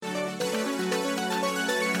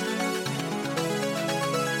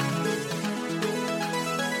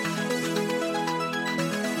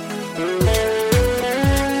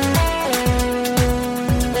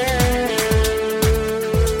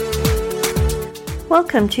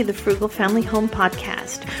Welcome to the Frugal Family Home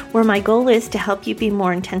Podcast, where my goal is to help you be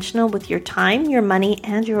more intentional with your time, your money,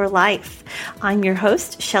 and your life. I'm your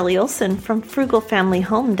host, Shelly Olson from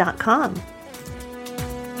frugalfamilyhome.com.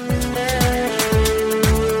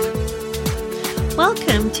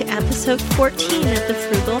 Welcome to episode 14 of the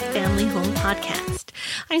Frugal Family Home Podcast.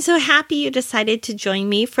 I'm so happy you decided to join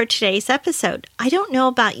me for today's episode. I don't know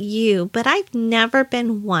about you, but I've never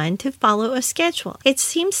been one to follow a schedule. It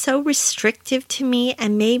seems so restrictive to me,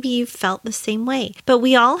 and maybe you've felt the same way. But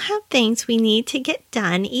we all have things we need to get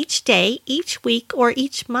done each day, each week, or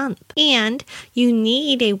each month. And you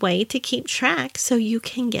need a way to keep track so you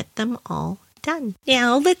can get them all done.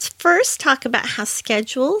 Now, let's first talk about how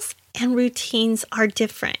schedules and routines are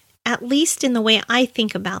different, at least in the way I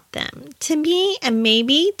think about them. To me, and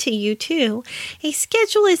maybe to you too, a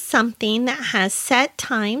schedule is something that has set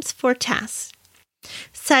times for tasks,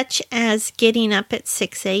 such as getting up at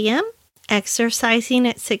 6 a.m., exercising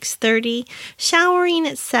at 6:30, showering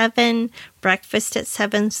at 7, breakfast at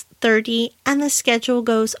 7:30, and the schedule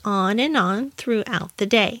goes on and on throughout the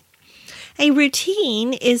day. A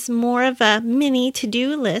routine is more of a mini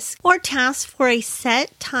to-do list or task for a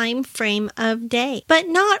set time frame of day, but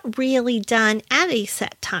not really done at a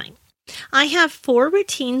set time. I have 4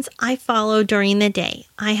 routines I follow during the day.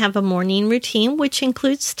 I have a morning routine, which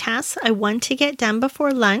includes tasks I want to get done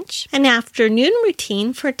before lunch, an afternoon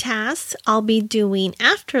routine for tasks I'll be doing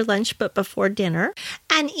after lunch but before dinner,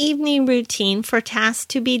 an evening routine for tasks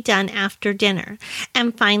to be done after dinner,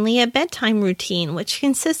 and finally a bedtime routine, which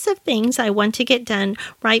consists of things I want to get done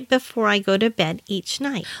right before I go to bed each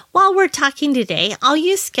night. While we're talking today, I'll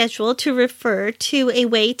use schedule to refer to a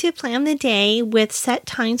way to plan the day with set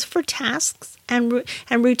times for tasks and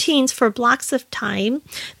routines for blocks of time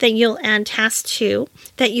that you'll add tasks to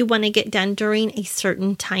that you want to get done during a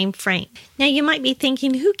certain time frame. Now, you might be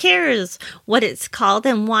thinking, who cares what it's called,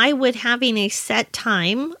 and why would having a set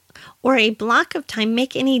time or a block of time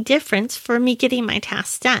make any difference for me getting my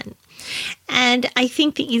tasks done? And I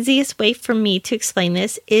think the easiest way for me to explain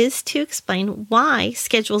this is to explain why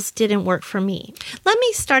schedules didn't work for me. Let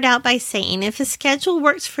me start out by saying if a schedule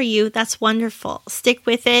works for you, that's wonderful. Stick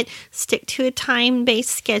with it, stick to a time-based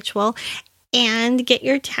schedule, and get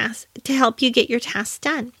your tasks to help you get your tasks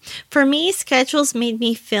done. For me, schedules made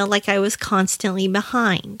me feel like I was constantly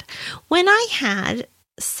behind. When I had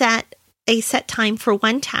a set time for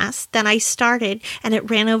one task that I started and it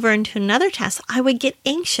ran over into another task, I would get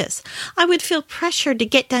anxious. I would feel pressured to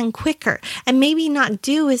get done quicker and maybe not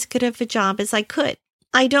do as good of a job as I could.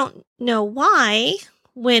 I don't know why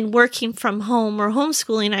when working from home or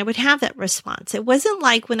homeschooling, I would have that response. It wasn't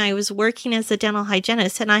like when I was working as a dental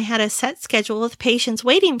hygienist and I had a set schedule with patients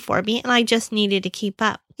waiting for me and I just needed to keep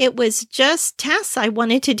up. It was just tasks I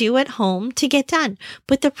wanted to do at home to get done,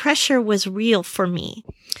 but the pressure was real for me.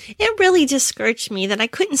 It really discouraged me that I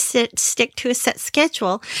couldn't stick to a set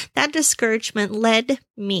schedule. That discouragement led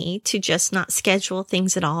me to just not schedule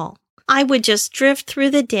things at all. I would just drift through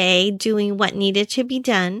the day doing what needed to be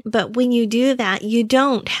done, but when you do that, you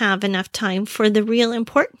don't have enough time for the real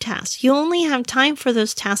important tasks. You only have time for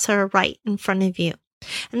those tasks that are right in front of you.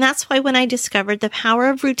 And that's why when I discovered the power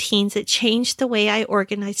of routines, it changed the way I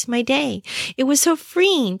organized my day. It was so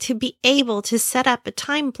freeing to be able to set up a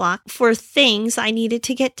time block for things I needed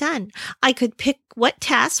to get done. I could pick what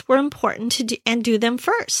tasks were important to do and do them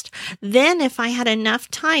first. Then if I had enough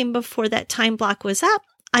time before that time block was up,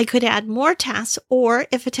 I could add more tasks, or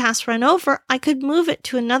if a task ran over, I could move it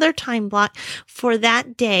to another time block for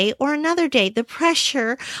that day or another day. The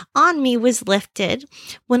pressure on me was lifted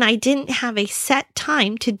when I didn't have a set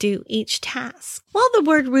time to do each task. While the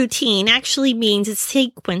word routine actually means a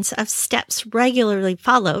sequence of steps regularly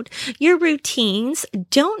followed, your routines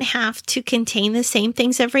don't have to contain the same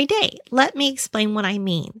things every day. Let me explain what I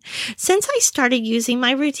mean. Since I started using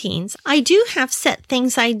my routines, I do have set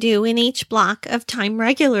things I do in each block of time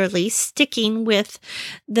regularly, sticking with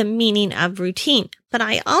the meaning of routine. But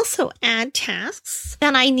I also add tasks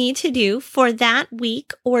that I need to do for that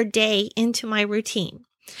week or day into my routine.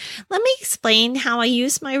 Let me explain how I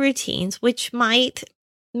use my routines, which might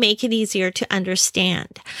make it easier to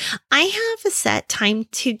understand. I have a set time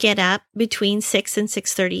to get up between 6 and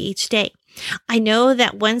 6:30 each day. I know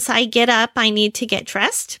that once I get up, I need to get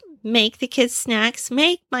dressed, make the kids snacks,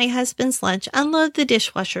 make my husband's lunch, unload the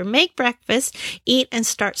dishwasher, make breakfast, eat, and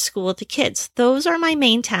start school with the kids. Those are my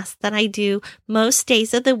main tasks that I do most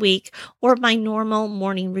days of the week or my normal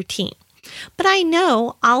morning routine. But I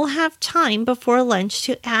know I'll have time before lunch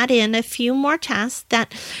to add in a few more tasks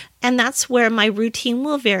that and that's where my routine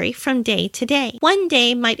will vary from day to day. One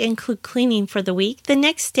day might include cleaning for the week. The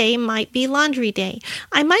next day might be laundry day.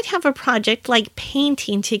 I might have a project like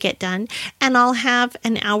painting to get done, and I'll have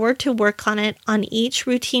an hour to work on it on each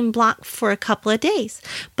routine block for a couple of days,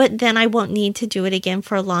 but then I won't need to do it again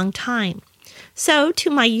for a long time. So to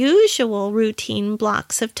my usual routine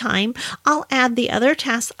blocks of time, I'll add the other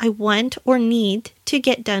tasks I want or need to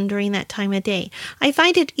get done during that time of day. I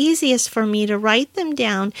find it easiest for me to write them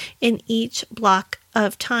down in each block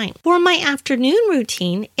of time. For my afternoon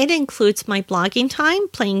routine, it includes my blogging time,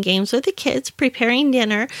 playing games with the kids, preparing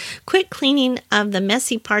dinner, quick cleaning of the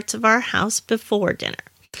messy parts of our house before dinner.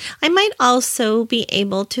 I might also be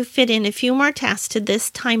able to fit in a few more tasks to this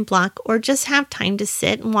time block or just have time to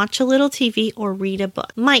sit and watch a little TV or read a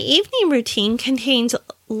book. My evening routine contains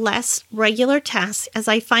less regular tasks as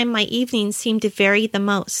I find my evenings seem to vary the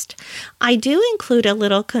most. I do include a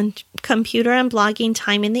little computer and blogging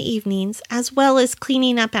time in the evenings as well as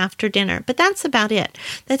cleaning up after dinner, but that's about it.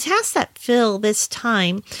 The tasks that fill this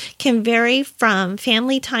time can vary from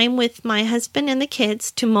family time with my husband and the kids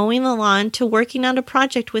to mowing the lawn to working on a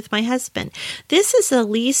project with my husband. This is the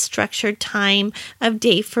least structured time of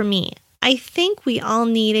day for me. I think we all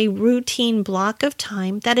need a routine block of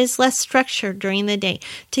time that is less structured during the day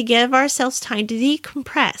to give ourselves time to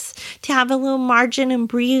decompress, to have a little margin and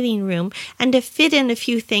breathing room, and to fit in a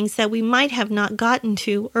few things that we might have not gotten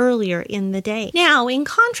to earlier in the day. Now, in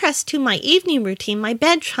contrast to my evening routine, my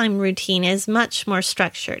bedtime routine is much more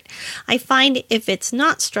structured. I find if it's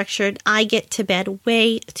not structured, I get to bed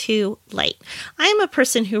way too late. I am a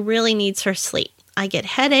person who really needs her sleep. I get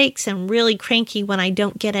headaches and really cranky when I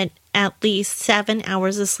don't get at least 7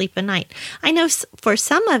 hours of sleep a night. I know for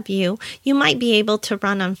some of you, you might be able to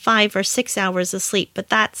run on 5 or 6 hours of sleep, but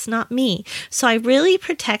that's not me. So I really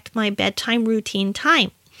protect my bedtime routine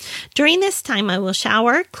time. During this time, I will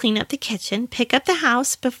shower, clean up the kitchen, pick up the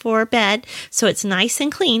house before bed so it's nice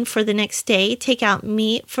and clean for the next day, take out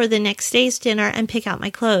meat for the next day's dinner, and pick out my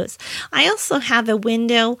clothes. I also have a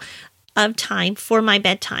window of time for my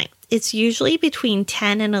bedtime. It's usually between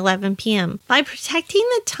 10 and 11 p.m. By protecting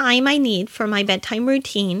the time I need for my bedtime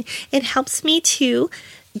routine, it helps me to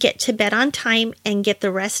get to bed on time and get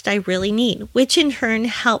the rest I really need, which in turn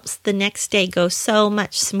helps the next day go so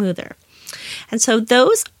much smoother. And so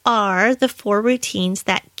those are the 4 routines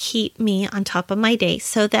that keep me on top of my day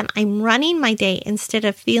so that I'm running my day instead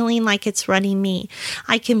of feeling like it's running me.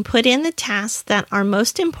 I can put in the tasks that are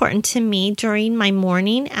most important to me during my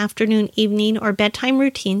morning, afternoon, evening, or bedtime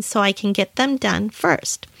routine so I can get them done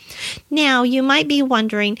first. Now, you might be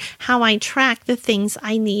wondering how I track the things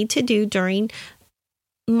I need to do during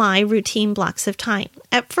my routine blocks of time.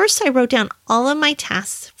 At first, I wrote down all of my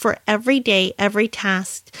tasks for every day, every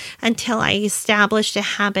task, until I established a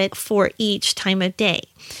habit for each time of day.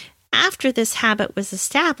 After this habit was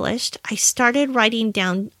established, I started writing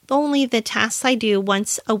down only the tasks I do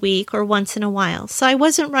once a week or once in a while. So I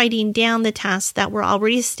wasn't writing down the tasks that were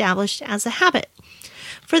already established as a habit.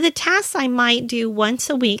 For the tasks I might do once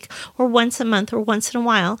a week or once a month or once in a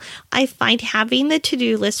while, I find having the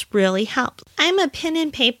to-do list really helps. I'm a pen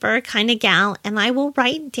and paper kind of gal, and I will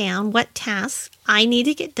write down what tasks I need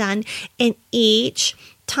to get done in each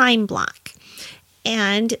time block.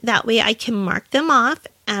 And that way I can mark them off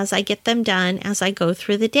as I get them done as I go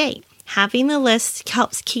through the day. Having the list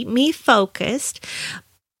helps keep me focused,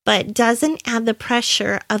 but doesn't add the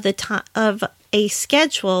pressure of a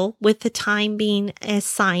schedule with the time being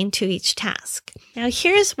assigned to each task. Now,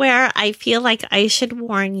 here's where I feel like I should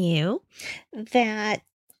warn you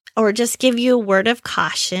or just give you a word of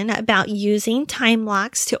caution about using time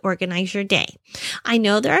blocks to organize your day. I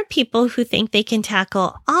know there are people who think they can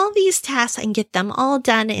tackle all these tasks and get them all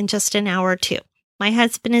done in just an hour or two. My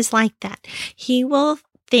husband is like that. He will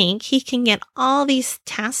think he can get all these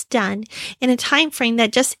tasks done in a time frame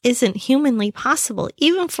that just isn't humanly possible,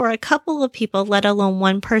 even for a couple of people, let alone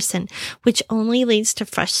one person, which only leads to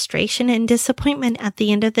frustration and disappointment at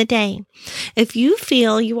the end of the day. If you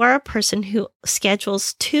feel you are a person who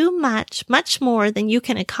schedules too much more than you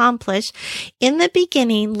can accomplish, in the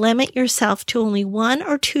beginning, limit yourself to only 1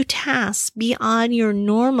 or 2 tasks beyond your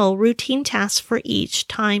normal routine tasks for each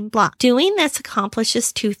time block. Doing this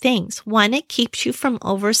accomplishes 2 things. 1, it keeps you from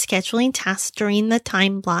overscheduling tasks during the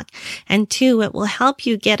time block, and 2, it will help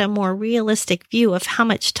you get a more realistic view of how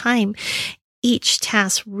much time each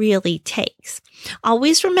task really takes.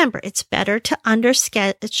 Always remember, it's better to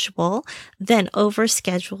underschedule than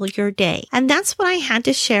overschedule your day. And that's what I had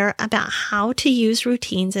to share about how to use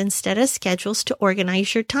routines instead of schedules to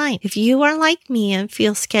organize your time. If you are like me and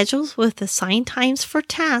feel schedules with assigned times for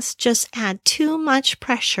tasks just add too much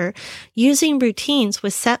pressure, using routines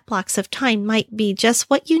with set blocks of time might be just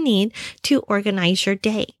what you need to organize your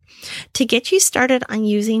day. To get you started on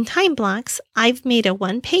using time blocks, I've made a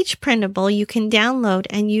one-page printable you can download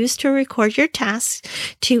and use to record your tasks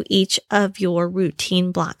to each of your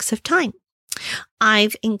routine blocks of time.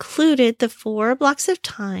 I've included the 4 blocks of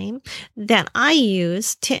time that I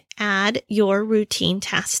use to add your routine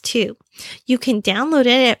tasks to. You can download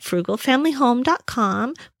it at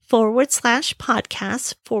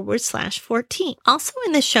frugalfamilyhome.com/podcast/14. Also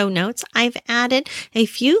in the show notes, I've added a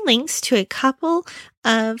few links to a couple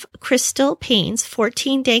of Crystal Payne's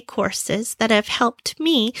 14-day courses that have helped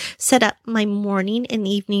me set up my morning and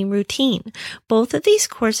evening routine. Both of these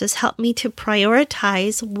courses helped me to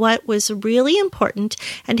prioritize what was really important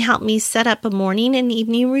and helped me set up a morning and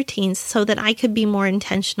evening routine so that I could be more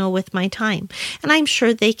intentional with my time. And I'm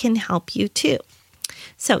sure they can help you too.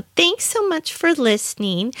 So thanks so much for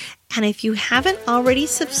listening. And if you haven't already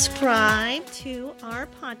subscribed to our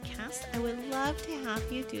podcast, I would love to have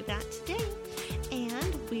you do that today.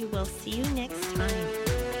 And we will see you next time.